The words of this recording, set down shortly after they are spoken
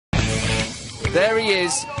There he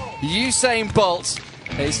is. Usain Bolt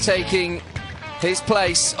is taking his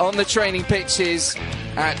place on the training pitches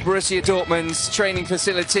at Borussia Dortmund's training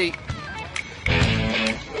facility.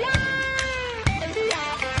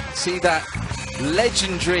 See that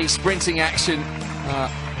legendary sprinting action.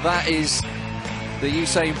 That is the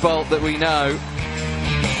Usain Bolt that we know.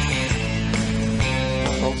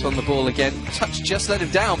 Bolt on the ball again. Touch just let him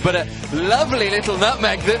down, but a lovely little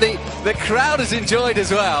nutmeg that the crowd has enjoyed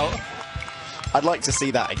as well. I'd like to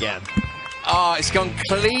see that again. Oh, it's gone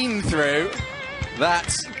clean through.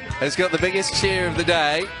 That has got the biggest cheer of the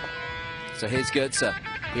day. So here's Goetze.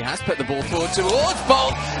 He has put the ball forward towards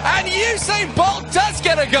Bolt, and Usain Bolt does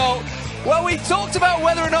get a goal. Well, we talked about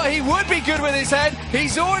whether or not he would be good with his head.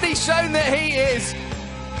 He's already shown that he is.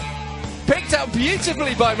 Picked up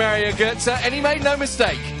beautifully by Mario Goetze, and he made no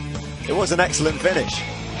mistake. It was an excellent finish.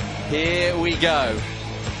 Here we go.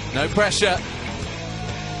 No pressure.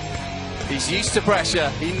 He's used to pressure.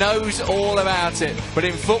 He knows all about it. But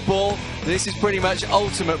in football, this is pretty much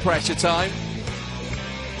ultimate pressure time.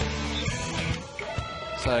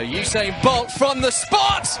 So Usain Bolt from the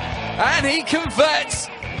spot, and he converts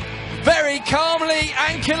very calmly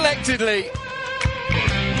and collectedly.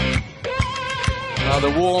 The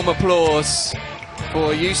warm applause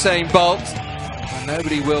for Usain Bolt. And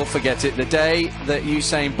nobody will forget it. The day that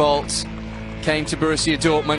Usain Bolt came to Borussia Dortmund.